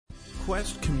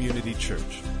Northwest Community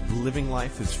Church, living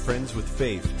life as friends with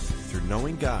faith through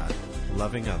knowing God,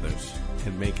 loving others,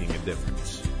 and making a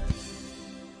difference.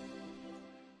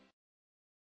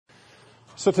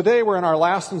 So today we're in our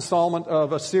last installment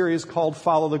of a series called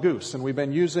Follow the Goose, and we've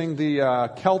been using the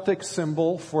Celtic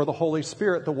symbol for the Holy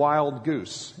Spirit, the wild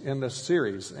goose, in this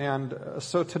series. And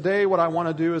so today what I want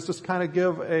to do is just kind of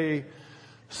give a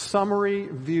summary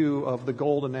view of the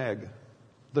golden egg.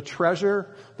 The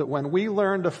treasure that when we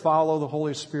learn to follow the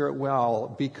Holy Spirit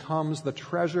well becomes the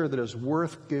treasure that is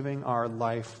worth giving our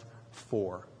life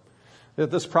for.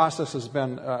 This process has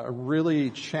been really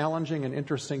challenging and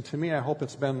interesting to me. I hope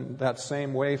it's been that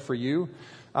same way for you.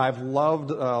 I've had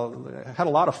a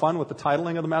lot of fun with the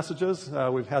titling of the messages.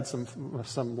 We've had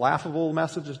some laughable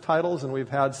message titles, and we've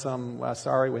had some,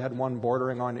 we had one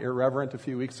bordering on irreverent a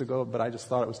few weeks ago, but I just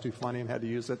thought it was too funny and had to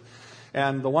use it.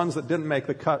 And the ones that didn't make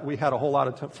the cut, we had a whole lot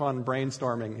of fun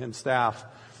brainstorming in staff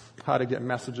how to get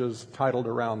messages titled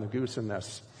around the goose in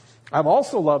this. I've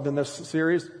also loved in this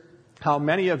series how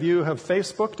many of you have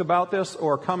Facebooked about this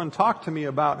or come and talk to me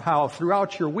about how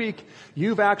throughout your week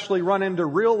you've actually run into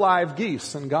real live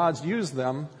geese and God's used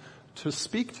them to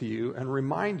speak to you and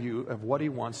remind you of what He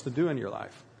wants to do in your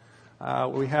life.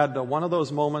 We had one of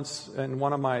those moments in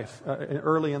one of my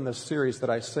early in this series that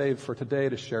I saved for today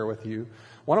to share with you.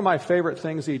 One of my favorite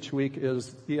things each week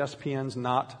is ESPN's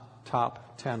Not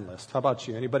Top 10 list. How about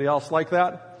you? Anybody else like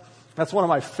that? That's one of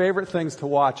my favorite things to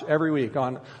watch every week.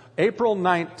 On April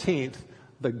 19th,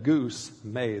 the goose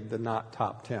made the Not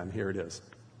Top 10. Here it is.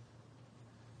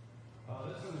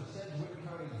 This is the Sedgwick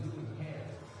County Zoo in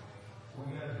Kansas. We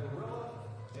got a gorilla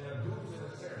and a goose and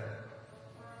a cervix.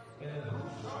 And the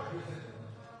goose charges it.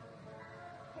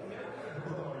 Hey man, what kind of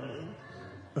gorilla are you?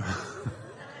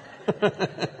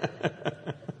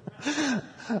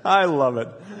 I love it.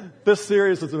 This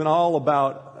series has been all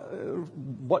about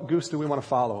what goose do we want to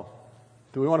follow?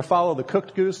 Do we want to follow the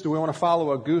cooked goose? Do we want to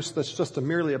follow a goose that's just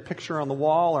merely a picture on the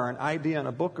wall or an idea in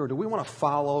a book? Or do we want to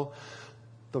follow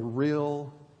the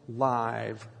real,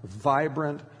 live,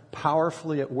 vibrant,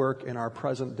 powerfully at work in our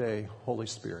present day Holy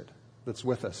Spirit that's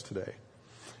with us today?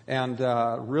 And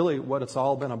really what it's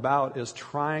all been about is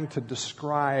trying to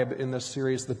describe in this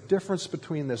series the difference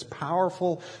between this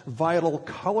powerful, vital,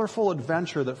 colorful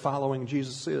adventure that following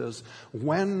Jesus is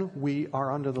when we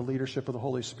are under the leadership of the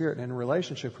Holy Spirit and in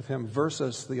relationship with Him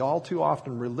versus the all too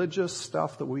often religious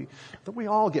stuff that we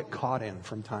all get caught in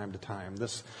from time to time.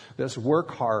 This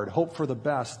work hard, hope for the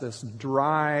best, this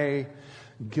dry,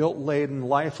 guilt-laden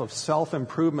life of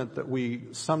self-improvement that we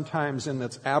sometimes in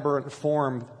its aberrant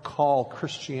form call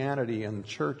Christianity and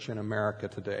church in America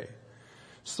today.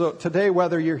 So today,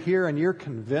 whether you're here and you're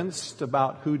convinced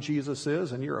about who Jesus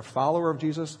is and you're a follower of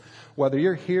Jesus, whether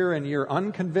you're here and you're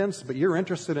unconvinced but you're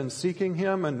interested in seeking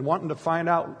Him and wanting to find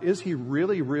out, is He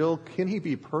really real? Can He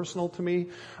be personal to me?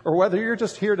 Or whether you're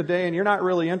just here today and you're not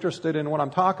really interested in what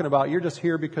I'm talking about, you're just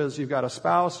here because you've got a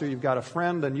spouse or you've got a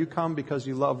friend and you come because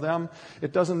you love them,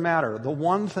 it doesn't matter. The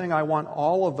one thing I want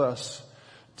all of us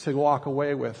to walk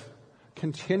away with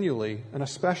continually, and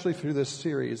especially through this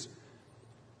series,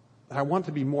 I want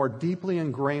to be more deeply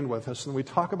ingrained with us. And we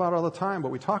talk about it all the time, but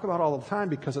we talk about it all the time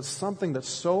because it's something that's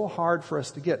so hard for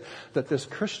us to get, that this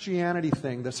Christianity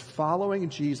thing, this following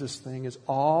Jesus thing is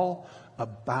all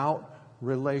about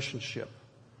relationship.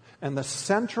 And the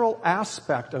central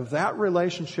aspect of that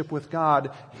relationship with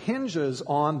God hinges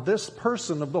on this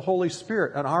person of the Holy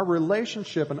Spirit and our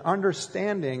relationship and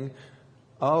understanding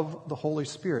of the Holy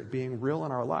Spirit being real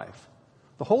in our life.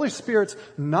 The Holy Spirit's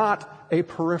not a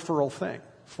peripheral thing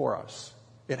for us.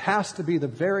 It has to be the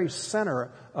very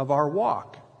center of our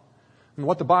walk. And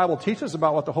what the Bible teaches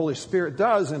about what the Holy Spirit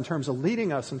does in terms of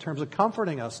leading us, in terms of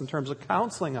comforting us, in terms of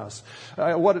counseling us,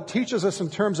 what it teaches us in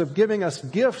terms of giving us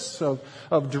gifts of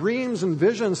dreams and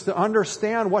visions to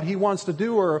understand what He wants to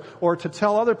do or to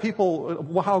tell other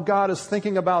people how God is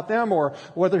thinking about them, or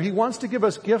whether He wants to give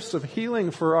us gifts of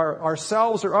healing for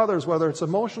ourselves or others, whether it's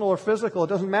emotional or physical, it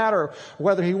doesn't matter.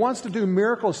 Whether He wants to do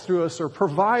miracles through us or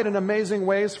provide in amazing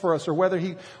ways for us, or whether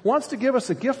He wants to give us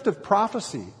a gift of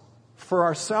prophecy for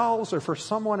ourselves or for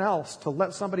someone else, to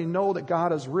let somebody know that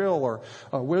God is real, or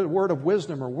a word of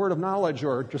wisdom or word of knowledge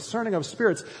or discerning of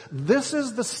spirits. This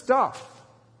is the stuff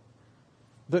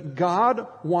that God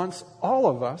wants all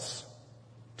of us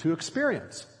to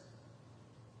experience.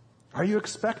 Are you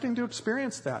expecting to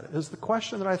experience that? Is the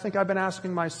question that I think I've been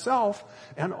asking myself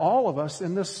and all of us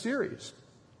in this series.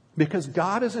 Because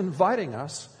God is inviting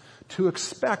us to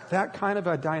expect that kind of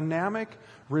a dynamic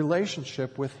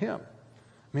relationship with Him.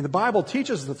 I mean, the Bible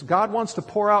teaches that God wants to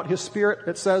pour out His Spirit,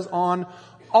 it says, on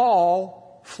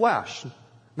all flesh.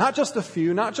 Not just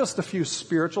a few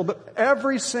spiritual, but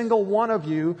every single one of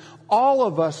you, all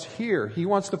of us here, He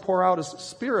wants to pour out His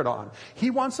Spirit on. He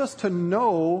wants us to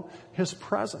know His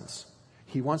presence.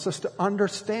 He wants us to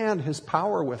understand His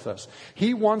power with us.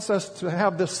 He wants us to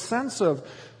have this sense of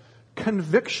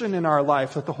conviction in our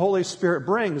life that the Holy Spirit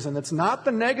brings. And it's not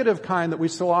the negative kind that we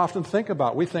so often think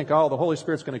about. We think, oh, the Holy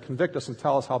Spirit's going to convict us and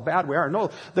tell us how bad we are.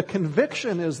 No, the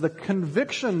conviction is the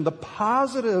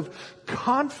positive,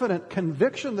 confident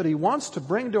conviction that He wants to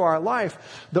bring to our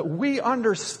life, that we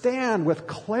understand with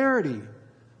clarity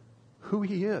who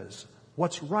He is.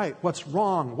 What's right, what's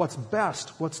wrong, what's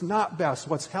best, what's not best,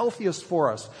 what's healthiest for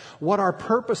us, what our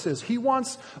purpose is. He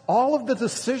wants all of the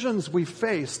decisions we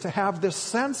face to have this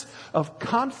sense of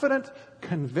confident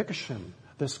conviction,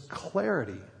 this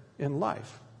clarity in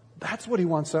life. That's what He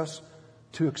wants us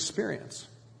to experience.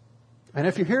 And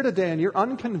if you're here today and you're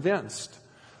unconvinced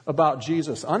about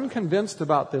Jesus, unconvinced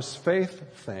about this faith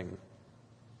thing,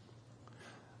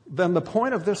 then the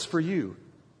point of this for you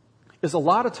is a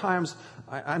lot of times,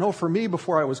 I know for me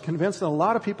before I was convinced, and a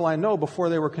lot of people I know before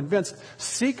they were convinced,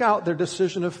 seek out their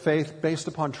decision of faith based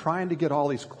upon trying to get all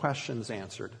these questions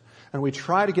answered. And we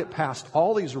try to get past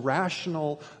all these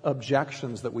rational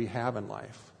objections that we have in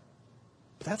life.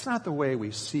 But that's not the way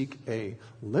we seek a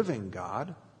living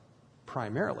God,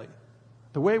 primarily.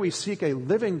 The way we seek a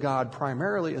living God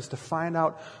primarily is to find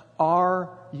out,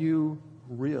 are you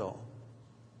real?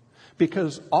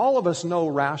 Because all of us know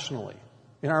rationally,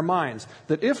 in our minds,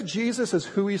 that if Jesus is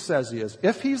who He says He is,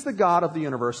 if He's the God of the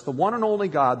universe, the one and only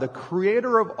God, the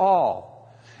creator of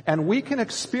all, and we can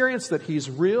experience that He's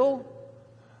real,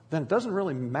 then it doesn't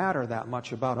really matter that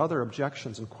much about other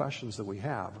objections and questions that we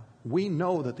have. We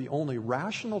know that the only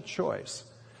rational choice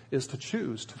is to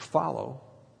choose to follow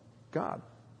God,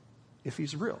 if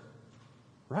He's real.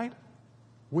 Right?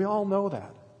 We all know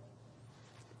that.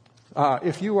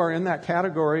 If you are in that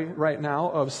category right now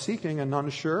of seeking and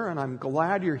unsure, and I'm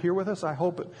glad you're here with us, I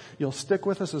hope you'll stick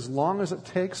with us as long as it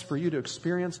takes for you to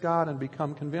experience God and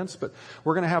become convinced. But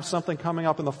we're going to have something coming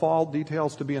up in the fall,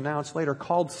 details to be announced later,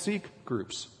 called Seek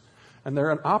Groups. And they're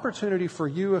an opportunity for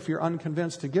you, if you're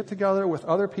unconvinced, to get together with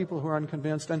other people who are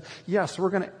unconvinced. And yes, we're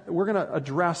going to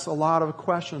address a lot of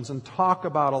questions and talk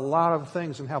about a lot of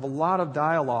things and have a lot of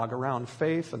dialogue around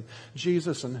faith and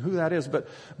Jesus and who that is.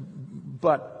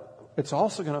 But it's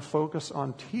also going to focus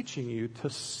on teaching you to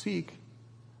seek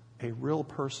a real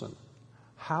person.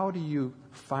 How do you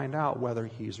find out whether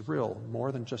He's real,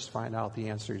 more than just find out the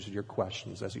answers to your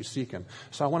questions as you seek Him?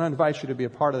 So I want to invite you to be a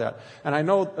part of that. And I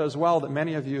know as well that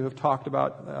many of you have talked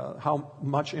about how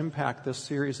much impact this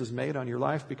series has made on your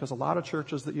life, because a lot of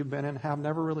churches that you've been in have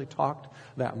never really talked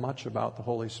that much about the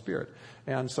Holy Spirit.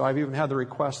 And so I've even had the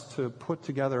request to put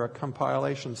together a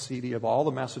compilation CD of all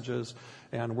the messages,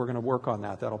 and we're going to work on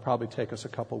that. That'll probably take us a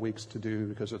couple weeks to do,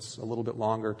 because it's a little bit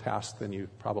longer task than you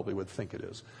probably would think it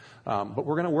is. But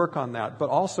we're going to work on that. But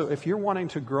also, if you're wanting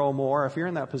to grow more, if you're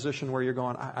in that position where you're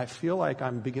going, I feel like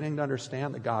I'm beginning to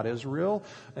understand that God is real,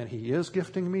 and He is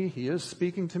gifting me, He is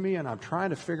speaking to me, and I'm trying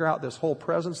to figure out this whole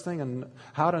presence thing and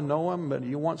how to know Him, but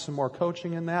you want some more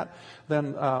coaching in that,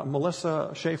 then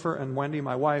Melissa Schaefer and Wendy,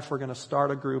 my wife, are going to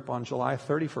start a group on July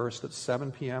 31st at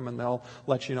 7 p.m., and they'll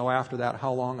let you know after that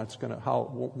when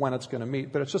it's going to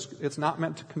meet. But it's not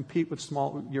meant to compete with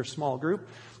your small group.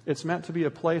 It's meant to be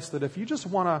a place that if you just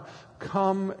want to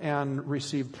come and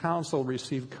receive counsel,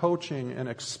 receive coaching, and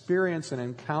experience and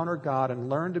encounter God and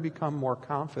learn to become more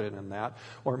confident in that,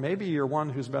 or maybe you're one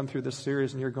who's been through this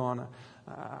series and you're going,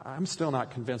 I'm still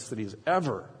not convinced that He's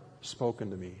ever spoken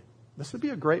to me. This would be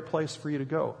a great place for you to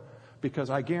go,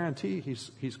 because I guarantee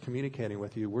He's communicating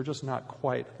with you. We're just not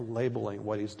quite labeling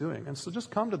what He's doing. And so just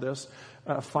come to this.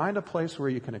 Find a place where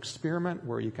you can experiment,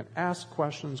 where you can ask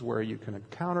questions, where you can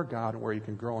encounter God, and where you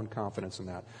can grow in confidence in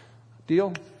that.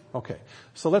 Deal? Okay.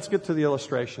 So let's get to the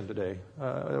illustration today.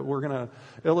 We're going to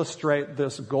illustrate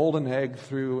this golden egg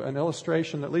through an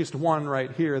illustration, at least one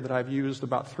right here, that I've used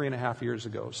about 3.5 years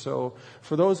ago. So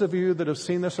for those of you that have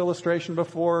seen this illustration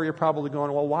before, you're probably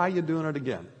going, well, why are you doing it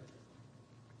again?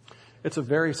 It's a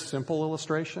very simple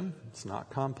illustration. It's not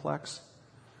complex.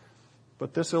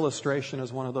 But this illustration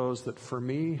is one of those that for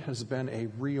me has been a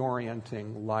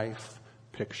reorienting life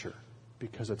picture,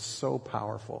 because it's so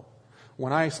powerful.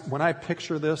 When I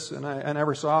picture this, and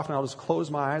every so often I'll just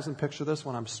close my eyes and picture this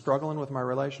when I'm struggling with my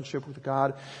relationship with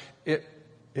God, it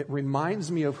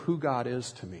reminds me of who God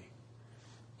is to me.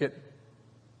 It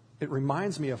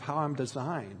reminds me of how I'm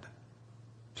designed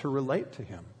to relate to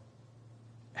Him.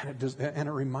 And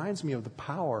it reminds me of the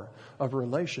power of a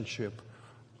relationship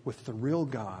with the real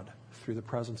God through the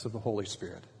presence of the Holy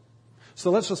Spirit. So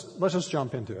let's just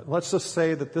jump into it. Let's just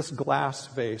say that this glass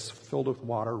vase filled with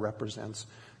water represents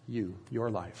you, your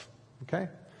life. Okay?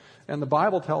 And the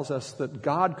Bible tells us that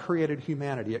God created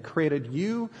humanity. It created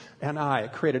you and I.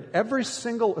 God created every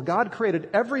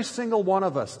single one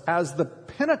of us as the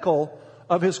pinnacle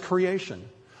of His creation.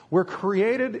 We're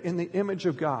created in the image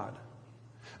of God.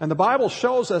 And the Bible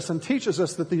shows us and teaches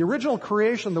us that the original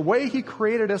creation, the way He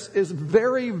created us, is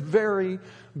very, very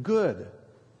good.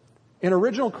 In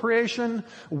original creation,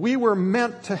 we were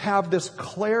meant to have this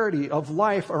clarity of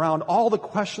life around all the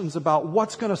questions about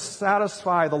what's going to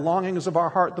satisfy the longings of our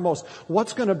heart the most,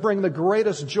 what's going to bring the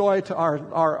greatest joy to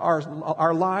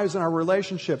our lives and our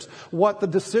relationships, what the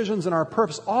decisions and our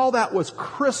purpose. All that was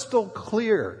crystal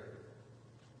clear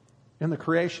in the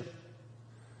creation.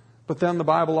 But then the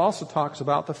Bible also talks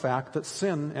about the fact that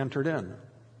sin entered in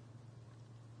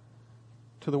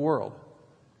to the world.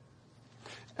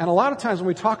 And a lot of times when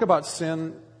we talk about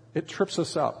sin, it trips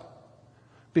us up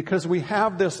because we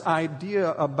have this idea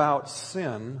about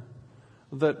sin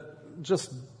that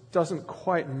just doesn't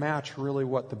quite match really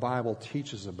what the Bible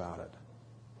teaches about it.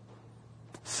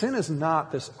 Sin is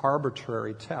not this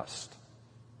arbitrary test,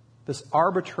 this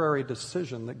arbitrary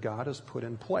decision that God has put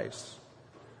in place.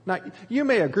 Now, you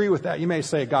may agree with that. You may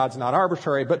say God's not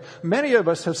arbitrary, but many of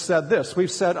us have said this. We've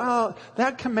said,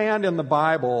 that command in the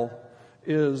Bible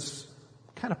is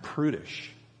kind of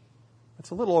prudish.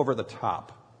 It's a little over the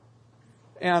top.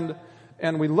 And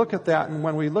we look at that, and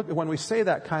when we say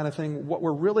that kind of thing, what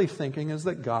we're really thinking is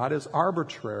that God is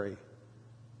arbitrary.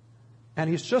 And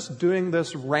He's just doing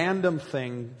this random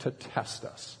thing to test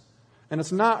us. And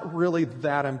it's not really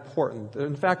that important.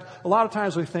 In fact, a lot of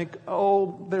times we think,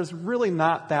 there's really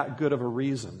not that good of a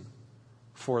reason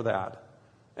for that.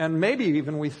 And maybe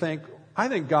even we think, I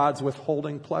think God's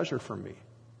withholding pleasure from me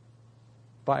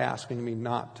by asking me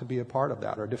not to be a part of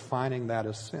that or defining that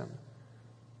as sin.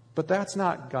 But that's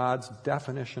not God's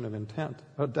definition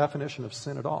of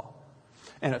sin at all.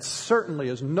 And it certainly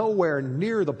is nowhere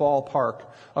near the ballpark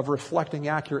of reflecting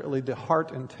accurately the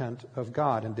heart intent of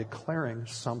God and declaring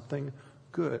something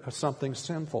good, something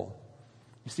sinful.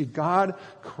 You see, God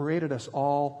created us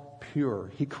all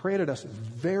pure. He created us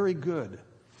very good,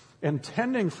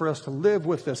 intending for us to live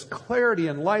with this clarity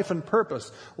in life and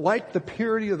purpose, like the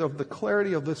purity of the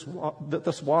clarity of that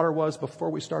this water was before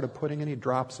we started putting any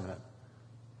drops in it.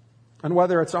 And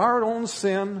whether it's our own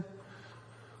sin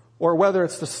or whether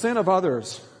it's the sin of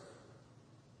others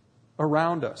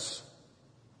around us,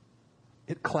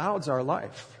 it clouds our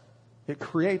life. It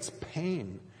creates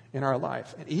pain in our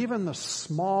life. And even the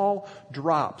small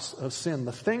drops of sin,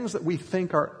 the things that we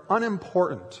think are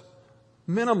unimportant,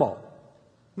 minimal,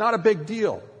 not a big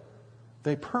deal,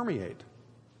 they permeate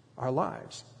our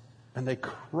lives and they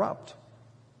corrupt,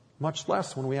 much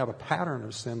less when we have a pattern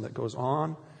of sin that goes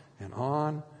on and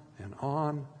on and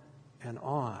on and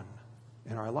on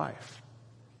in our life.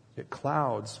 It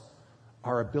clouds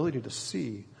our ability to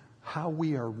see how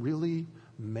we are really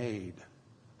made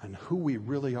and who we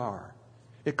really are.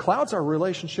 It clouds our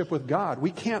relationship with God.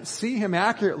 We can't see Him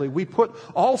accurately. We put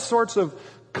all sorts of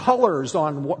colors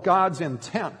on what God's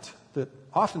intent that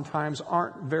oftentimes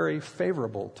aren't very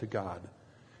favorable to God.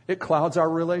 It clouds our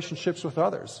relationships with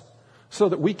others so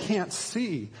that we can't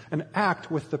see and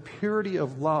act with the purity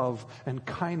of love and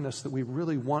kindness that we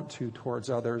really want to towards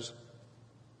others,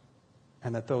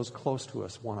 and that those close to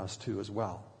us want us to as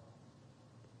well.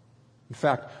 In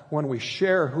fact, when we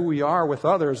share who we are with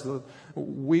others,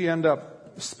 we end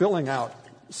up spilling out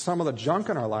some of the junk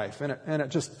in our life, and it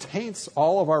just taints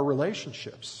all of our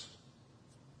relationships.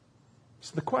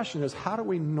 So the question is, how do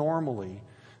we normally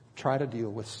try to deal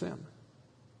with sin?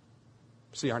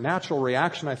 See, our natural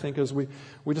reaction, I think, is we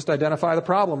just identify the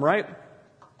problem, right?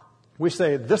 We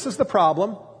say, this is the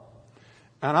problem,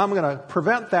 and I'm going to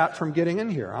prevent that from getting in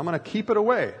here. I'm going to keep it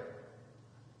away.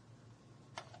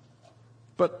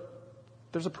 But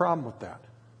there's a problem with that.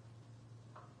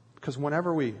 Because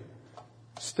whenever we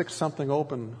stick something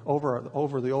open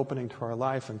over the opening to our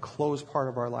life and close part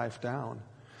of our life down,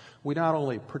 we not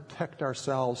only protect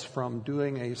ourselves from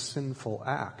doing a sinful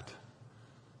act,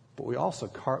 but we also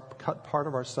cut part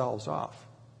of ourselves off.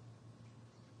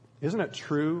 Isn't it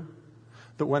true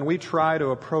that when we try to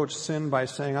approach sin by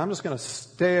saying, I'm just going to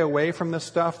stay away from this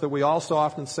stuff, that we also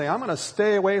often say, I'm going to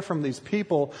stay away from these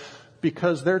people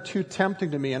because they're too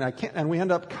tempting to me, and we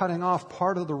end up cutting off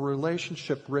part of the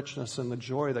relationship richness and the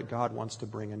joy that God wants to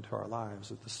bring into our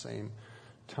lives at the same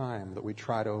time that we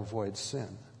try to avoid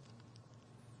sin.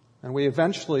 And we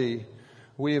eventually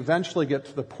get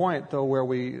to the point, though, where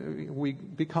we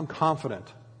become confident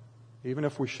even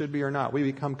if we should be or not. We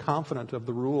become confident of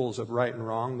the rules of right and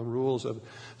wrong, the rules of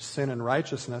sin and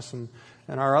righteousness. And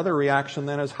our other reaction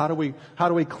then is, how do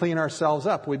we clean ourselves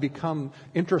up? We become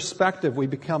introspective. We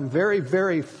become very,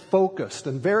 very focused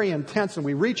and very intense. And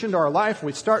we reach into our life and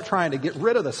we start trying to get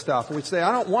rid of the stuff. And we say,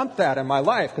 I don't want that in my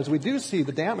life, because we do see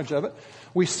the damage of it.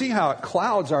 We see how it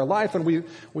clouds our life, and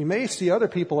we may see other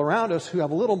people around us who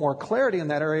have a little more clarity in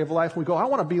that area of life. And we go, I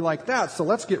want to be like that, so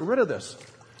let's get rid of this.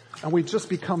 And we just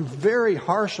become very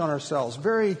harsh on ourselves,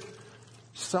 very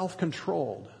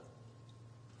self-controlled,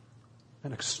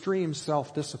 and extreme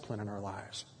self-discipline in our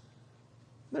lives.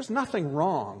 There's nothing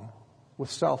wrong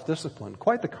with self-discipline.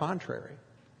 Quite the contrary.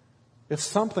 It's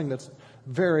something that's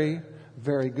very,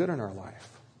 very good in our life.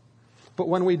 But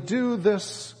when we do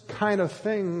this kind of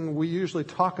thing, we usually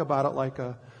talk about it like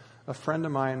a friend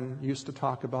of mine used to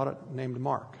talk about it, named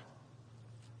Mark.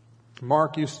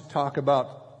 Mark used to talk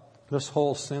about this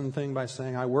whole sin thing by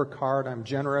saying, I work hard, I'm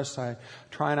generous, I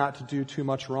try not to do too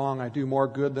much wrong, I do more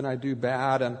good than I do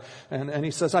bad. And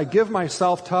he says, I give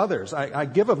myself to others. I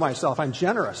give of myself, I'm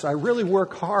generous. I really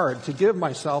work hard to give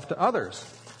myself to others.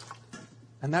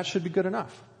 And that should be good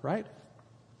enough, right?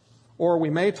 Or we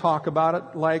may talk about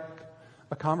it like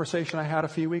a conversation I had a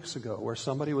few weeks ago where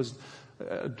somebody was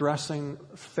addressing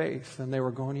faith, and they were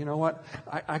going, you know what,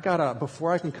 I gotta,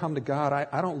 before I can come to God,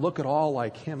 I don't look at all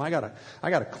like Him. I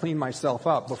gotta clean myself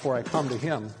up before I come to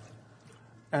Him.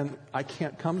 And I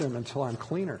can't come to Him until I'm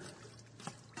cleaner.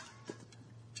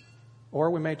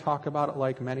 Or we may talk about it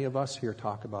like many of us here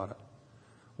talk about it.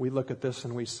 We look at this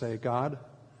and we say, God,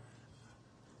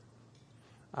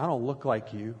 I don't look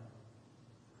like You.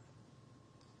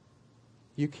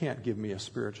 You can't give me a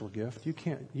spiritual gift. You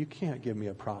can't give me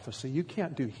a prophecy. You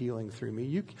can't do healing through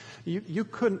me. You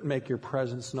couldn't make Your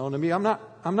presence known to me. I'm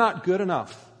not good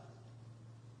enough.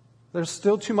 There's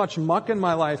still too much muck in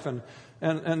my life, and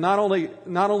not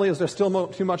only is there still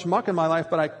too much muck in my life,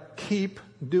 but I keep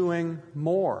doing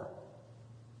more.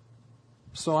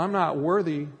 So I'm not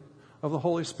worthy of the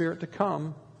Holy Spirit to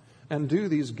come and do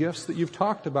these gifts that you've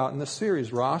talked about in this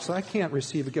series, Ross. I can't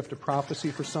receive a gift of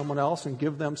prophecy for someone else and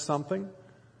give them something.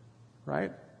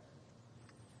 Right?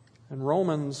 In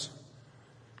Romans,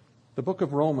 the book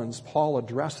of Romans, Paul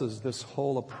addresses this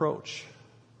whole approach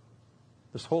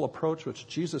which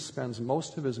Jesus spends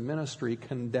most of His ministry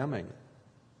condemning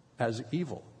as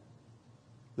evil.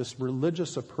 This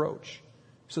religious approach.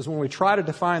 He says when we try to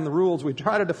define the rules, we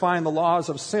try to define the laws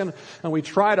of sin, and we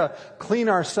try to clean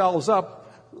ourselves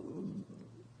up,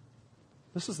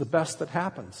 this is the best that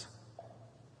happens.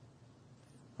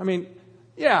 I mean,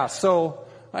 yeah, so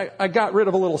I got rid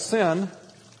of a little sin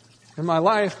in my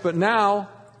life, but now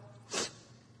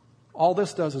all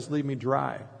this does is leave me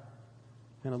dry,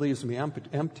 and it leaves me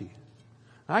empty.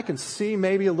 I can see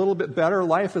maybe a little bit better.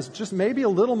 Life is just maybe a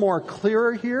little more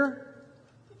clearer here,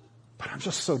 but I'm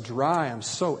just so dry. I'm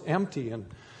so empty. And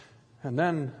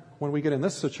then when we get in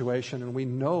this situation and we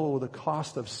know the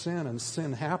cost of sin, and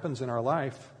sin happens in our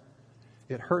life,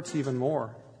 it hurts even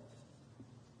more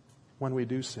when we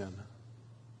do sin.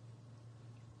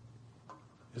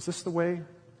 Is this the way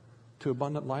to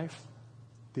abundant life?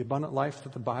 The abundant life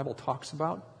that the Bible talks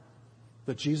about?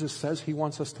 That Jesus says He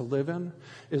wants us to live in?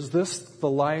 Is this the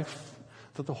life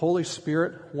that the Holy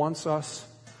Spirit wants us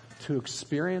to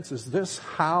experience? Is this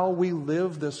how we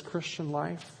live this Christian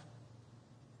life?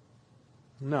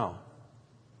 No.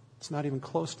 It's not even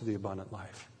close to the abundant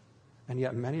life. And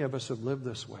yet many of us have lived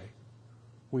this way.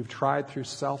 We've tried through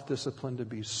self-discipline to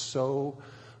be so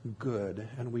good,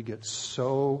 and we get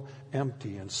so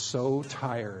empty and so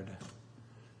tired.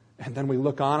 And then we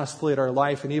look honestly at our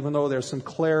life, and even though there's some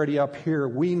clarity up here,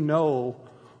 we know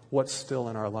what's still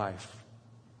in our life.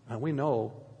 And we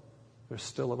know there's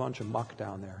still a bunch of muck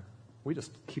down there. We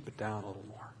just keep it down a little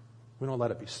more. We don't let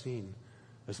it be seen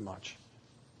as much.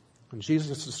 And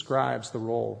Jesus describes the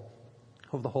role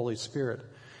of the Holy Spirit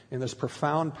in this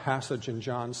profound passage in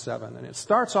John 7. And it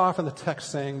starts off in the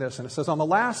text saying this, and it says, on the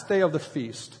last day of the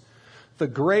feast, the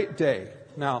great day.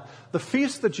 Now, the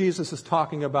feast that Jesus is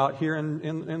talking about here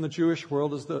in the Jewish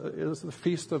world is the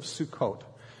Feast of Sukkot.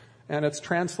 And it's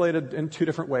translated in two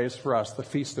different ways for us, the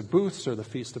Feast of Booths or the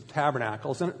Feast of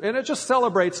Tabernacles. And it just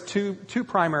celebrates two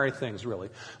primary things, really.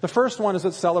 The first one is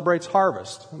it celebrates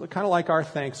harvest, kind of like our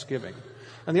Thanksgiving.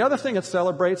 And the other thing it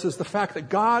celebrates is the fact that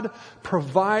God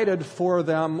provided for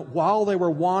them while they were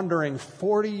wandering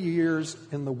 40 years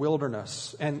in the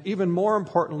wilderness. And even more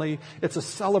importantly, it's a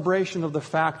celebration of the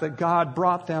fact that God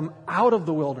brought them out of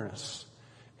the wilderness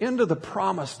into the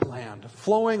promised land,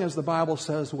 flowing, as the Bible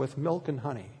says, with milk and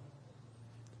honey.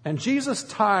 And Jesus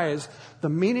ties the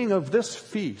meaning of this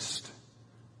feast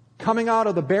coming out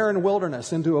of the barren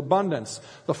wilderness into abundance,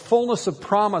 the fullness of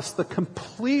promise, the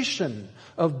completion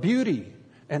of beauty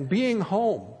and being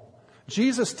home.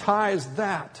 Jesus ties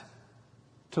that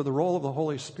to the role of the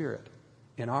Holy Spirit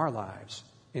in our lives,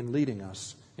 in leading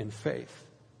us in faith.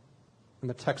 And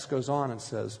the text goes on and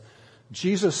says,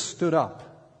 Jesus stood up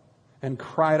and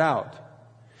cried out,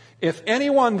 "If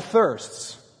anyone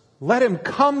thirsts, let him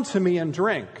come to me and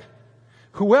drink.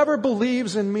 Whoever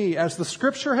believes in me, as the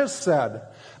scripture has said,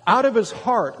 out of his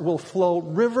heart will flow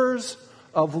rivers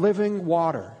of living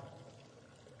water."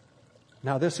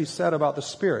 Now this he said about the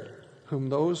Spirit, whom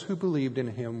those who believed in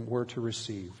him were to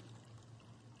receive.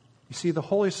 You see, the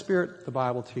Holy Spirit, the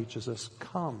Bible teaches us,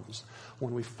 comes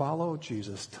when we follow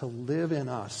Jesus to live in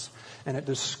us. And it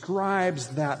describes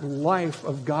that life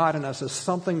of God in us as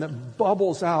something that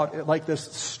bubbles out like this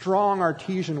strong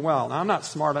artesian well. Now, I'm not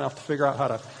smart enough to figure out how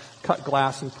to cut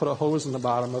glass and put a hose in the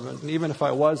bottom of it. And even if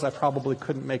I was, I probably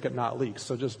couldn't make it not leak.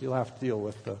 So just you'll have to deal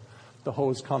with the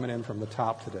hose coming in from the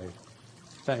top today.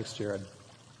 Thanks, Jared.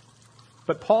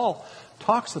 But Paul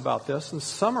talks about this and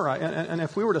summarize. And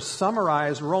if we were to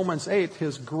summarize Romans 8,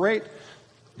 his great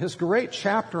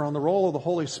chapter on the role of the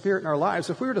Holy Spirit in our lives,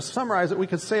 if we were to summarize it, we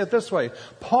could say it this way.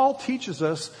 Paul teaches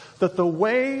us that the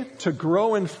way to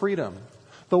grow in freedom,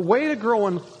 the way to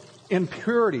grow in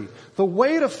purity, the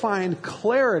way to find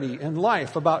clarity in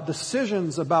life about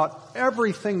decisions, about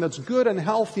everything that's good and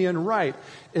healthy and right,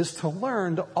 is to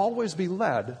learn to always be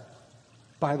led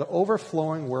by the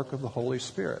overflowing work of the Holy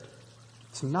Spirit.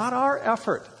 It's not our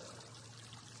effort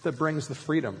that brings the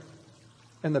freedom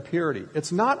and the purity.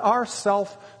 It's not our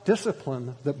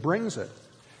self-discipline that brings it.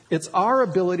 It's our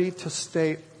ability to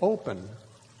stay open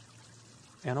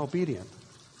and obedient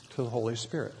to the Holy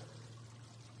Spirit.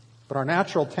 But our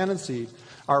natural tendency,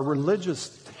 our religious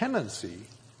tendency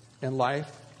in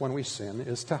life when we sin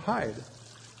is to hide.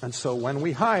 And so when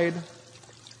we hide,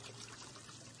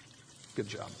 good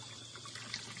job,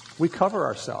 we cover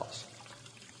ourselves.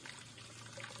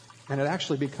 And it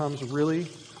actually becomes really,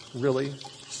 really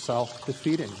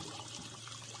self-defeating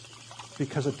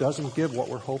because it doesn't give what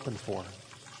we're hoping for.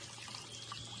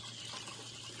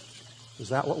 Is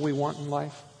that what we want in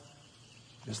life?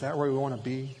 Is that where we want to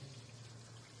be?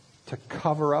 To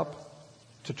cover up,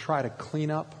 to try to clean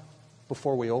up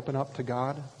before we open up to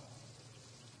God?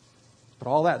 But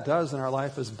all that does in our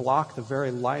life is block the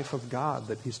very life of God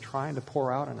that He's trying to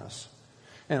pour out in us.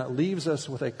 And it leaves us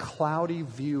with a cloudy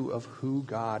view of who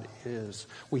God is.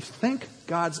 We think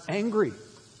God's angry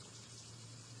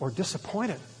or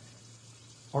disappointed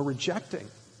or rejecting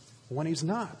when He's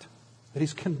not, that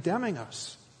He's condemning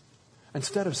us.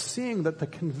 Instead of seeing that the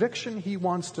conviction He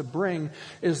wants to bring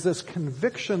is this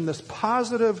conviction, this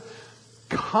positive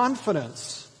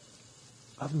confidence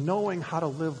of knowing how to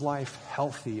live life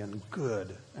healthy and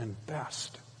good and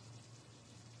best.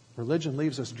 Religion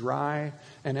leaves us dry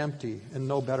and empty and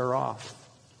no better off.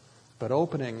 But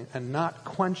opening and not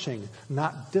quenching,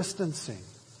 not distancing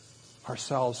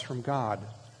ourselves from God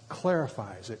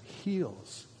clarifies, it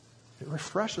heals, it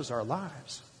refreshes our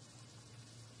lives.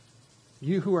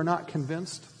 You who are not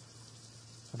convinced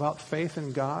about faith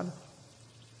in God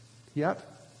yet,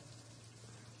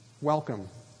 welcome.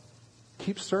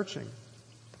 Keep searching.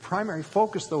 The primary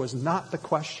focus, though, is not the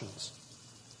questions.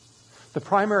 The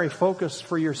primary focus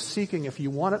for your seeking, if you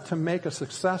want it to make a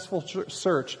successful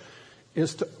search,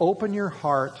 is to open your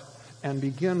heart and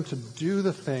begin to do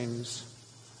the things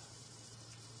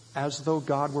as though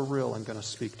God were real and going to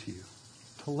speak to you.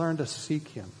 To learn to seek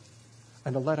Him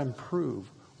and to let Him prove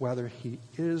whether He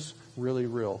is really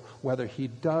real, whether He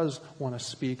does want to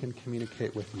speak and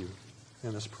communicate with you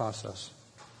in this process.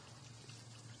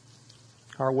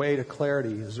 Our way to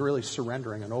clarity is really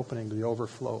surrendering and opening to the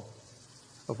overflow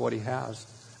of what He has.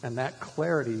 And that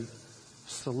clarity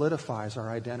solidifies our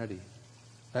identity.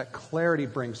 That clarity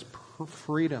brings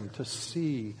freedom to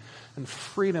see and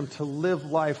freedom to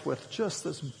live life with just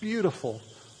this beautiful,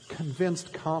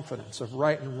 convinced confidence of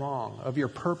right and wrong, of your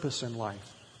purpose in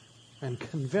life. And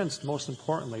convinced, most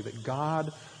importantly, that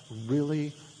God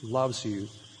really loves you,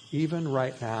 even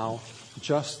right now,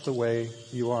 just the way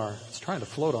you are. It's trying to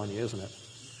float on you, isn't it?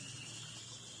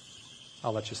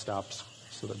 I'll let you stop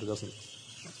so that it doesn't.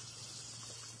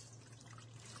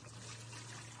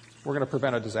 We're going to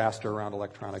prevent a disaster around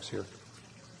electronics here.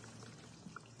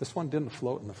 This one didn't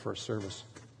float in the first service.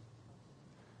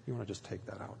 You want to just take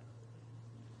that out.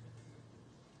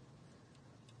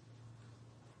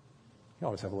 You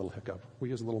always have a little hiccup. We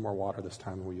use a little more water this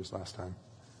time than we used last time.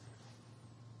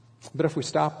 But if we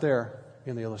stop there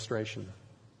in the illustration,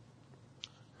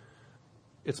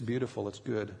 it's beautiful, it's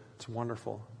good, it's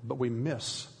wonderful, but we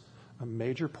miss a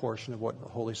major portion of what the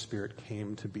Holy Spirit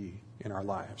came to be in our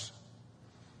lives.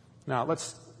 Now,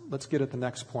 let's get at the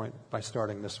next point by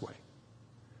starting this way.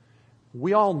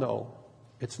 We all know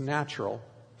it's natural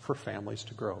for families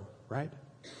to grow, right?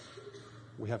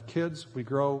 We have kids, we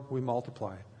grow, we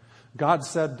multiply. God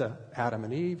said to Adam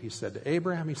and Eve, He said to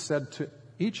Abraham, He said to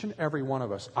each and every one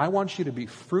of us, I want you to be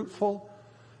fruitful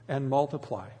and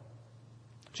multiply.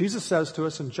 Jesus says to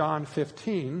us in John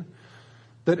 15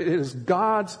 that it is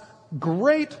God's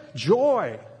great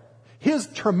joy, His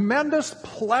tremendous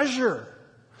pleasure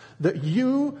that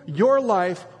your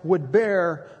life would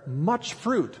bear much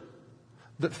fruit,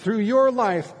 that through your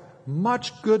life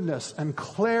much goodness and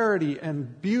clarity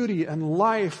and beauty and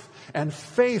life and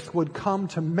faith would come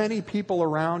to many people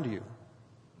around you.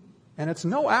 And it's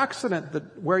no accident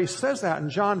that where He says that in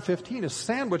John 15 is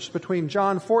sandwiched between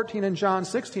John 14 and John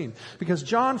 16. Because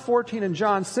John 14 and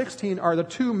John 16 are the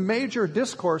two major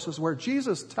discourses where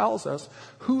Jesus tells us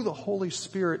who the Holy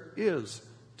Spirit is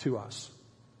to us.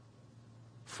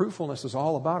 Fruitfulness is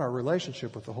all about our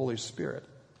relationship with the Holy Spirit.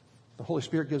 The Holy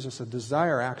Spirit gives us a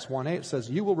desire. Acts 1:8 says,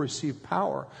 you will receive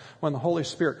power when the Holy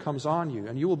Spirit comes on you,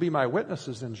 and you will be my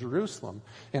witnesses in Jerusalem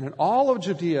and in all of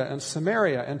Judea and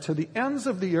Samaria and to the ends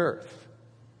of the earth.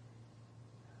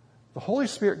 The Holy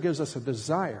Spirit gives us a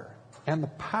desire and the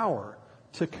power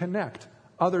to connect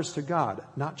others to God.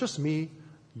 Not just me,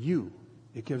 you.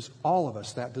 It gives all of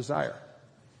us that desire.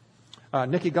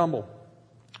 Nicky Gumbel,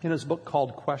 in his book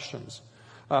called Questions,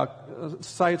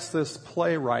 cites this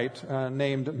playwright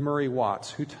named Murray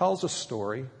Watts, who tells a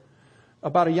story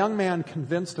about a young man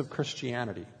convinced of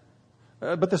Christianity.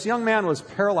 But this young man was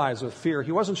paralyzed with fear.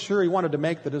 He wasn't sure he wanted to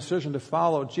make the decision to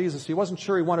follow Jesus. He wasn't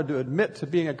sure he wanted to admit to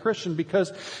being a Christian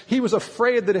because he was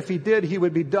afraid that if he did, he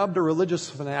would be dubbed a religious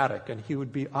fanatic and he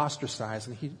would be ostracized.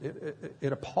 And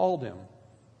it appalled him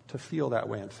to feel that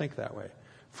way and think that way.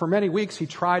 For many weeks, he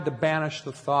tried to banish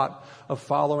the thought of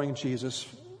following Jesus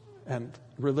and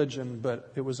religion,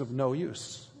 but it was of no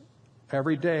use.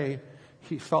 Every day,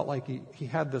 he felt like he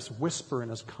had this whisper in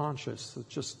his conscience that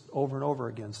just over and over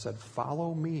again said,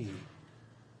 follow me.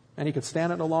 And he could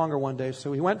stand it no longer one day,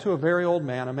 so he went to a very old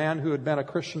man, a man who had been a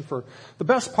Christian for the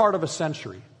best part of a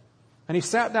century. And he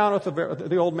sat down with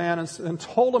the old man and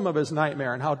told him of his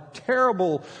nightmare and how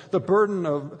terrible the burden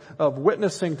of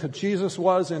witnessing to Jesus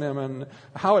was in him and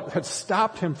how it had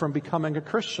stopped him from becoming a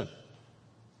Christian.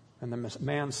 And the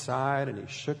man sighed and he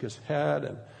shook his head,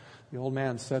 and the old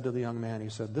man said to the young man, he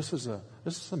said, this is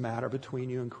a matter between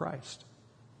you and Christ.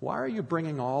 Why are you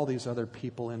bringing all these other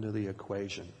people into the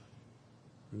equation?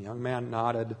 And the young man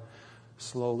nodded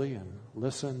slowly and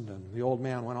listened, and the old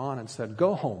man went on and said,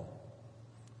 go home.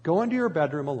 Go into your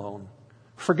bedroom alone.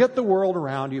 Forget the world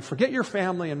around you. Forget your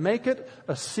family and make it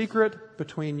a secret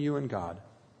between you and God.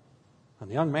 And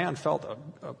the young man felt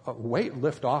a weight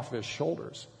lift off his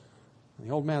shoulders. And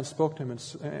the old man spoke to him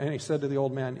and he said to the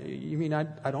old man, you mean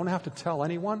I don't have to tell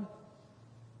anyone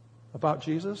about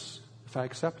Jesus if I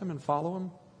accept Him and follow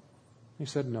Him? He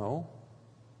said, no.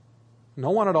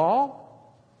 No one at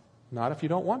all? Not if you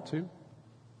don't want to.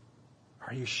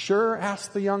 Are you sure?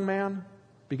 Asked the young man,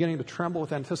 beginning to tremble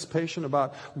with anticipation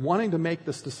about wanting to make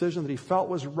this decision that he felt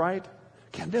was right.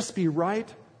 Can this be right?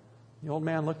 The old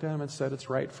man looked at him and said, it's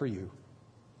right for you.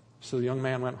 So the young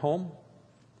man went home,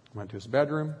 went to his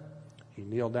bedroom. He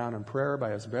kneeled down in prayer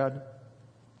by his bed.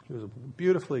 He was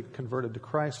beautifully converted to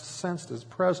Christ, sensed His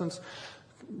presence,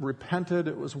 repented.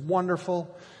 It was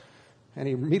wonderful. And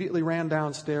he immediately ran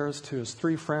downstairs to his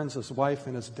 3 friends, his wife,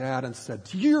 and his dad, and said,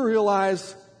 do you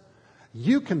realize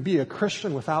you can be a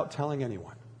Christian without telling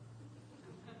anyone?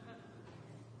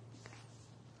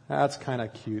 That's kind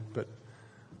of cute, but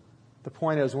the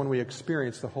point is, when we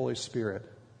experience the Holy Spirit,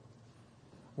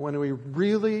 when we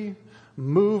really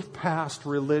move past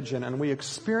religion and we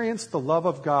experience the love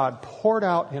of God poured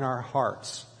out in our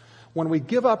hearts, when we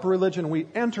give up religion, we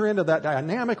enter into that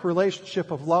dynamic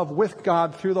relationship of love with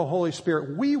God through the Holy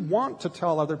Spirit. We want to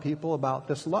tell other people about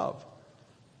this love.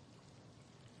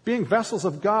 Being vessels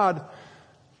of God,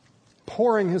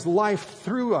 pouring His life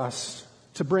through us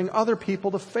to bring other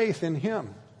people to faith in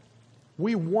Him.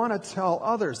 We want to tell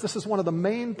others. This is one of the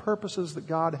main purposes that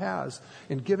God has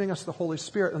in giving us the Holy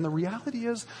Spirit. And the reality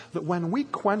is that when we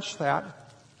quench that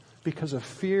because of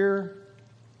fear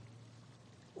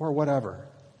or whatever,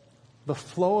 the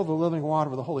flow of the living water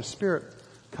of the Holy Spirit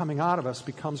coming out of us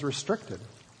becomes restricted.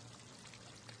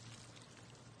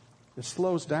 It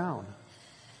slows down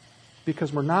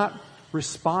because we're not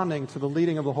responding to the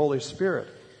leading of the Holy Spirit.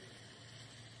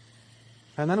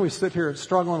 And then we sit here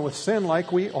struggling with sin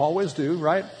like we always do,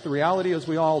 right? The reality is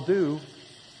we all do.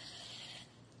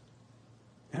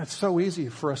 And it's so easy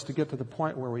for us to get to the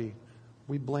point where we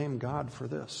we blame God for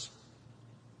this.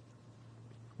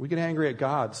 We get angry at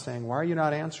God saying, why are you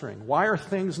not answering? Why are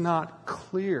things not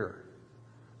clear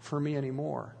for me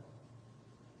anymore?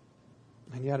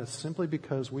 And yet it's simply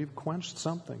because we've quenched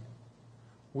something.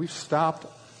 We've stopped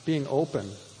being open.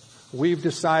 We've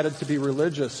decided to be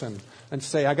religious and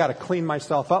say, I got to clean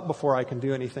myself up before I can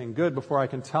do anything good, before I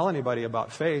can tell anybody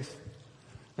about faith.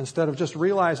 Instead of just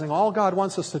realizing all God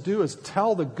wants us to do is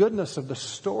tell the goodness of the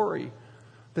story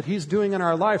that He's doing in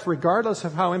our life, regardless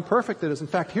of how imperfect it is. In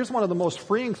fact, here's one of the most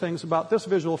freeing things about this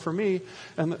visual for me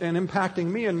and impacting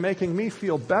me and making me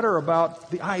feel better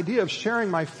about the idea of sharing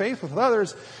my faith with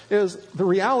others is the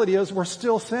reality is we're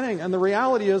still sinning. And the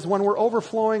reality is when we're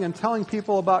overflowing and telling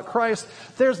people about Christ,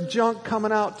 there's junk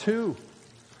coming out too.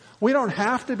 We don't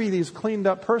have to be these cleaned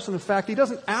up persons. In fact, He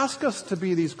doesn't ask us to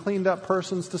be these cleaned up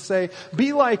persons to say,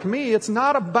 be like me. It's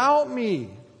not about me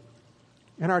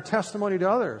in our testimony to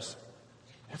others.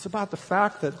 It's about the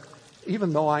fact that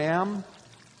even though I am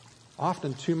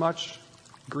often too much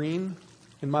green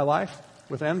in my life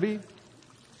with envy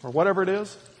or whatever it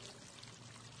is,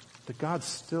 that God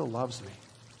still loves me.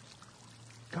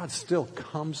 God still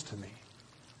comes to me.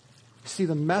 See,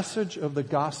 the message of the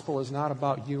gospel is not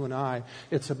about you and I.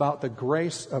 It's about the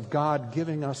grace of God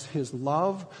giving us His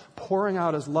love, pouring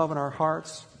out His love in our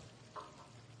hearts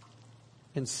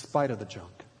in spite of the junk.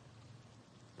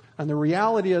 And the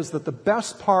reality is that the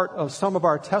best part of some of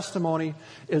our testimony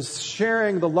is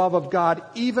sharing the love of God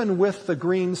even with the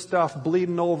green stuff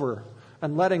bleeding over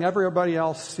and letting everybody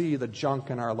else see the junk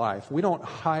in our life. We don't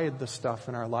hide the stuff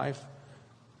in our life.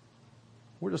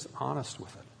 We're just honest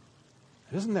with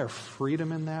it. Isn't there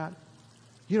freedom in that?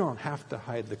 You don't have to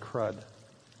hide the crud.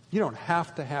 You don't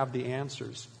have to have the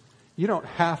answers. You don't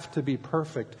have to be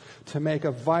perfect to make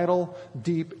a vital,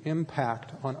 deep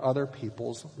impact on other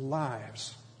people's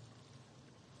lives.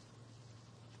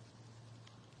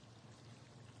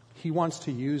 He wants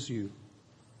to use you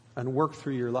and work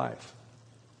through your life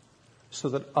so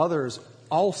that others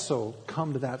also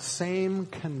come to that same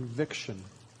conviction,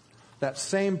 that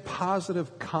same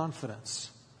positive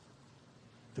confidence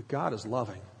that God is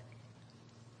loving.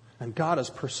 And God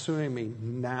is pursuing me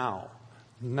now,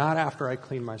 not after I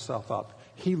clean myself up.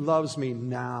 He loves me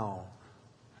now.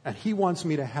 And He wants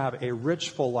me to have a rich,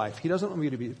 full life. He doesn't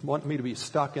want me to be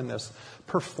stuck in this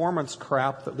performance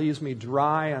crap that leaves me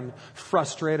dry and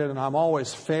frustrated and I'm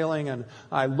always failing and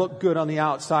I look good on the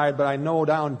outside, but I know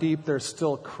down deep there's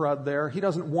still crud there. He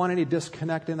doesn't want any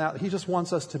disconnect in that. He just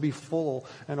wants us to be full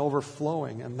and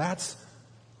overflowing. And that's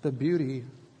the beauty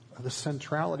of the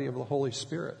centrality of the Holy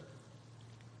Spirit.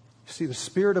 You see, the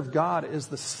Spirit of God is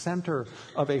the center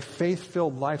of a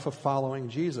faith-filled life of following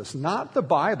Jesus, not the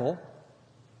Bible.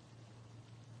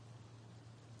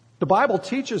 The Bible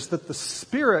teaches that the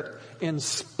Spirit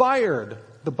inspired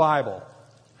the Bible.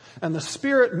 And the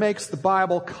Spirit makes the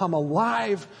Bible come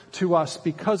alive to us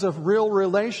because of real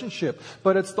relationship.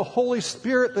 But it's the Holy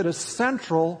Spirit that is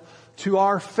central to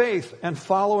our faith and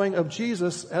following of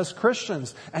Jesus as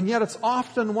Christians. And yet it's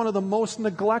often one of the most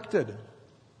neglected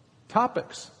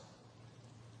topics.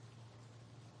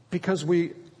 Because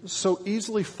we so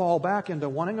easily fall back into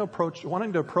wanting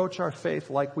to approach our faith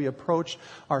like we approach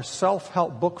our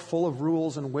self-help book full of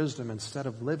rules and wisdom instead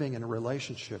of living in a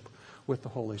relationship with the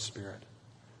Holy Spirit.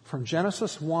 From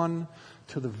Genesis 1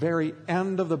 to the very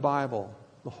end of the Bible,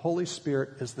 the Holy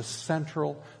Spirit is the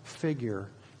central figure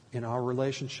in our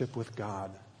relationship with God.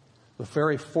 The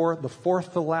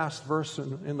fourth to last verse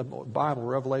in the Bible,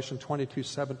 Revelation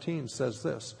 22:17, says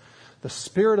this: The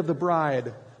Spirit and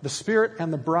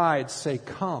the bride say,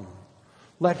 "Come."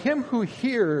 Let him who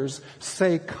hears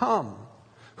say, "Come."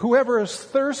 Whoever is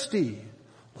thirsty,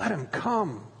 let him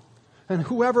come. And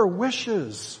whoever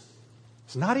wishes,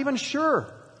 is not even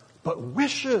sure, but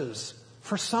wishes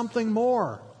for something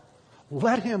more,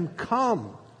 let him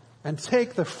come and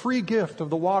take the free gift of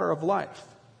the water of life.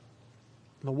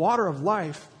 The water of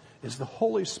life is the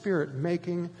Holy Spirit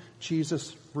making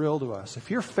Jesus real to us. If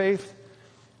your faith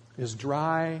is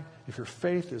dry, if your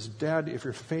faith is dead, if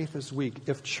your faith is weak,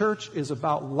 if church is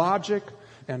about logic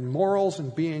and morals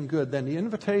and being good, then the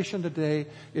invitation today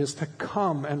is to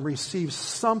come and receive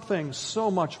something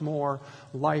so much more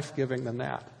life-giving than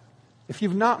that. If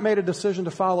you've not made a decision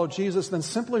to follow Jesus, then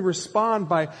simply respond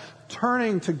by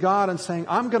turning to God and saying,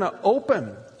 I'm going to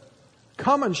open.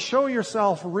 Come and show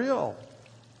yourself real.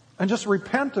 And just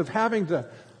repent of having to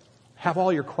have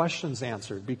all your questions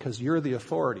answered because you're the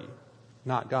authority,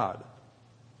 not God.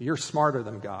 You're smarter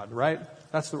than God, right?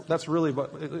 It's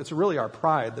really our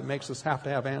pride that makes us have to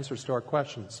have answers to our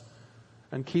questions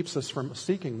and keeps us from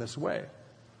seeking this way.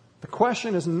 The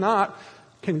question is not,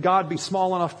 Can God be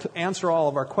small enough to answer all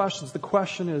of our questions? The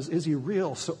question is He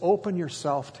real? So open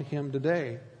yourself to Him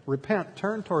today. Repent,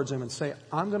 turn towards Him and say,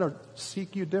 I'm going to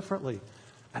seek you differently.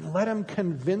 And let Him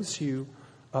convince you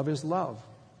of His love.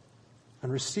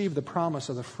 And receive the promise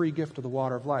of the free gift of the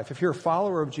water of life. If you're a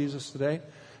follower of Jesus today,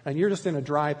 and you're just in a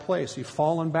dry place, you've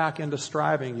fallen back into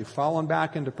striving, you've fallen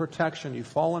back into protection, you've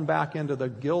fallen back into the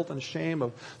guilt and shame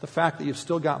of the fact that you've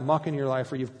still got muck in your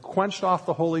life, or you've quenched off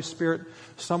the Holy Spirit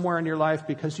somewhere in your life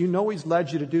because you know He's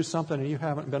led you to do something and you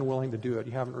haven't been willing to do it,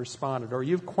 you haven't responded, or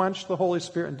you've quenched the Holy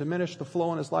Spirit and diminished the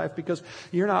flow in His life because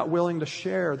you're not willing to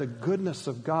share the goodness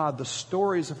of God, the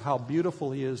stories of how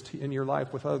beautiful He is in your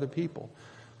life with other people,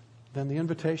 then the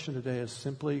invitation today is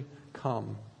simply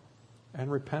come and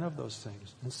repent of those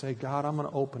things and say, God, I'm going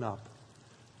to open up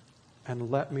and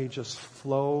let me just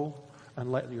flow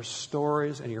and let your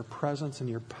stories and your presence and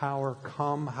your power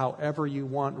come however you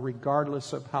want,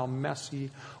 regardless of how messy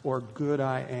or good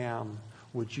I am.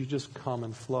 Would you just come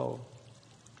and flow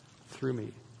through me?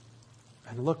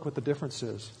 And look what the difference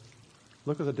is.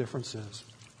 Look what the difference is.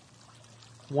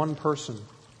 One person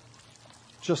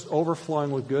just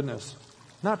overflowing with goodness,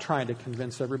 not trying to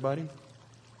convince everybody,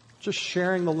 just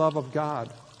sharing the love of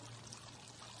God.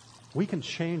 We can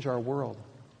change our world.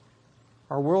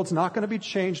 Our world's not going to be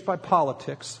changed by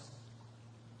politics.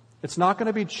 It's not going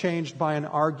to be changed by an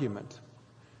argument.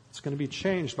 It's going to be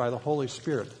changed by the Holy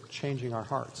Spirit changing our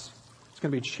hearts. It's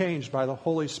going to be changed by the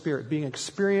Holy Spirit being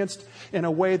experienced in a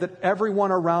way that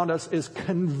everyone around us is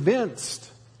convinced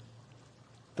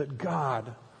that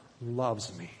God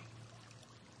loves me.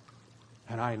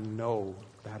 And I know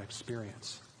that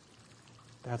experience.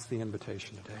 That's the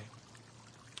invitation today.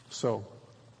 So,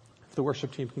 if the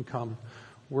worship team can come,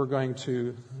 we're going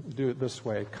to do it this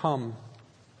way. Come,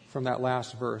 from that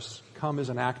last verse. Come is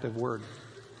an active word.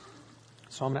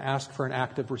 So I'm going to ask for an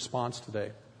active response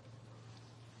today.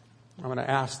 I'm going to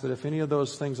ask that if any of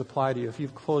those things apply to you, if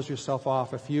you've closed yourself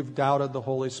off, if you've doubted the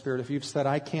Holy Spirit, if you've said,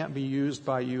 I can't be used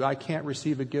by you, I can't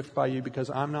receive a gift by you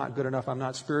because I'm not good enough, I'm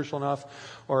not spiritual enough,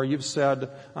 or you've said,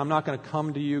 I'm not going to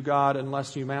come to you, God,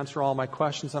 unless you answer all my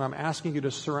questions, and I'm asking you to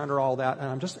surrender all that, and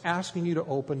I'm just asking you to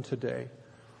open today.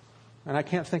 And I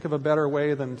can't think of a better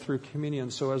way than through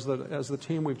communion. So as the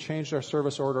team, we've changed our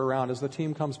service order around. As the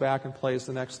team comes back and plays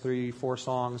the next 3-4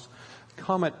 songs,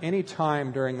 come at any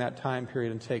time during that time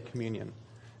period and take communion.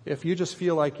 If you just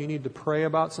feel like you need to pray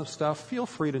about some stuff, feel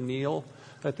free to kneel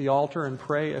at the altar and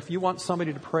pray. If you want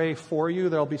somebody to pray for you,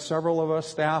 there'll be several of us,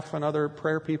 staff and other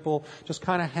prayer people, just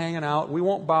kind of hanging out. We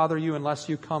won't bother you unless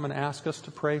you come and ask us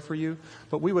to pray for you.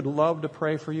 But we would love to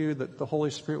pray for you, that the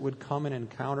Holy Spirit would come and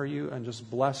encounter you and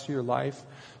just bless your life.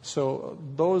 So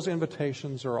those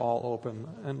invitations are all open.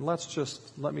 And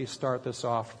let me start this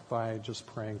off by just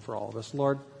praying for all of us.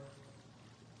 Lord,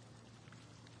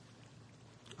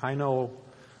 I know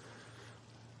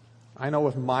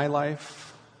with my life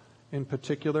in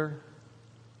particular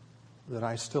that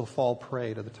I still fall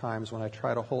prey to the times when I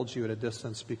try to hold you at a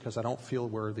distance because I don't feel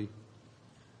worthy.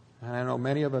 And I know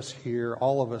many of us here,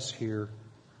 all of us here,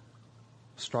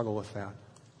 struggle with that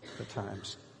at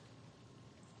times.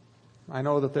 I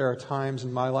know that there are times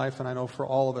in my life, and I know for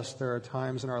all of us there are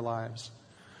times in our lives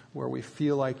where we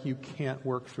feel like you can't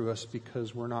work through us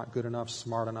because we're not good enough,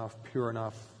 smart enough, pure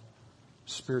enough,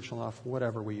 spiritual enough,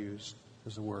 whatever we use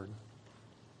as a word.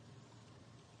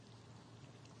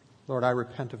 Lord, I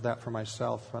repent of that for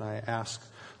myself, and I ask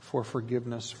for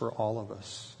forgiveness for all of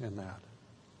us in that.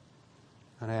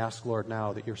 And I ask, Lord,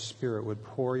 now that your Spirit would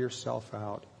pour yourself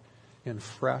out in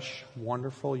fresh,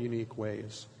 wonderful, unique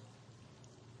ways,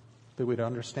 that we'd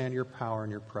understand your power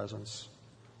and your presence,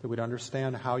 that we'd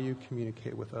understand how you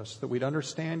communicate with us, that we'd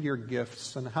understand your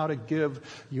gifts and how to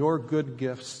give your good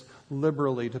gifts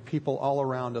liberally to people all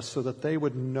around us so that they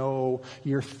would know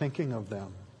you're thinking of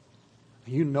them.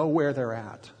 You know where they're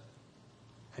at,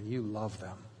 and you love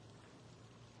them.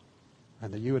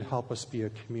 And that you would help us be a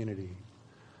community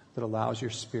that allows your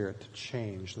Spirit to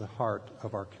change the heart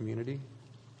of our community,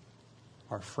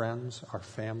 our friends, our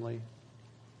family.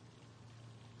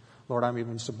 Lord, I'm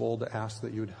even so bold to ask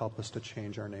that you would help us to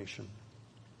change our nation,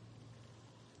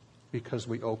 because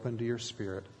we open to your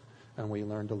Spirit and we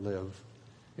learn to live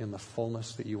in the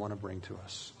fullness that you want to bring to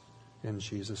us. In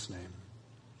Jesus' name,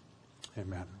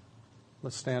 amen.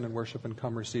 Let's stand and worship and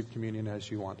come receive communion as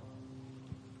you want.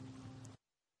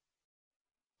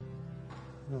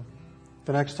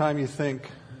 The next time you think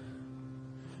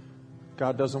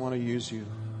God doesn't want to use you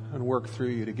and work through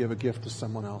you to give a gift to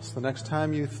someone else, the next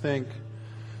time you think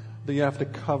that you have to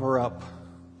cover up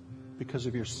because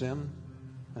of your sin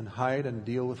and hide and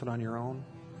deal with it on your own,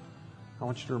 I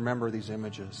want you to remember these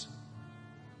images.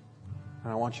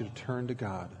 And I want you to turn to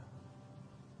God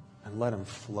and let Him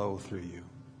flow through you.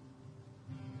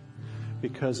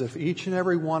 Because if each and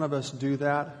every one of us do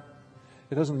that,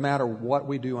 it doesn't matter what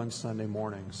we do on Sunday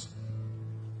mornings.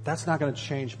 That's not going to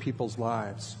change people's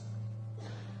lives.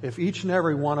 If each and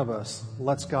every one of us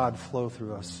lets God flow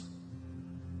through us,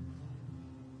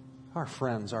 our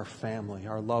friends, our family,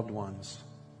 our loved ones,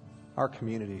 our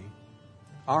community,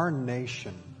 our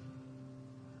nation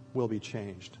will be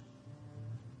changed.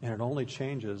 And it only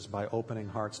changes by opening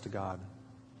hearts to God.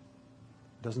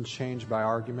 It doesn't change by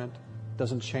argument. It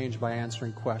doesn't change by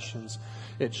answering questions.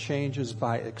 It changes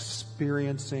by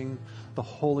experiencing the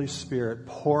Holy Spirit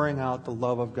pouring out the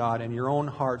love of God in your own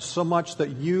heart so much that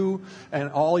you and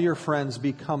all your friends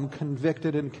become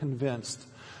convicted and convinced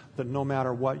that no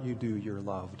matter what you do, you're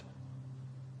loved.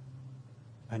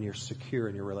 And you're secure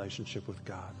in your relationship with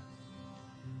God.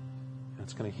 And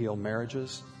it's going to heal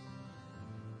marriages.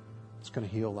 It's going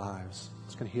to heal lives.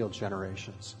 It's going to heal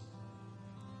generations.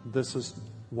 This is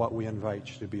what we invite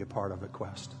you to be a part of at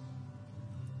Quest.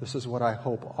 This is what I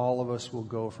hope all of us will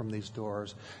go from these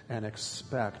doors and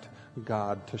expect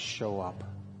God to show up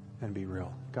and be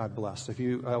real. God bless. If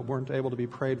you weren't able to be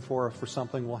prayed for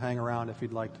something, we'll hang around if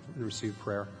you'd like to receive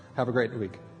prayer. Have a great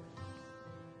week.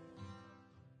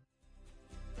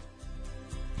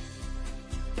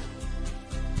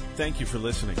 Thank you for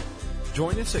listening.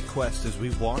 Join us at Quest as we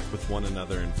walk with one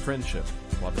another in friendship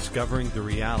while discovering the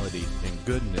reality and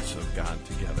goodness of God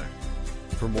together.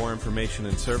 For more information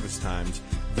and service times,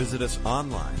 visit us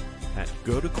online at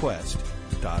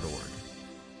gotoquest.org.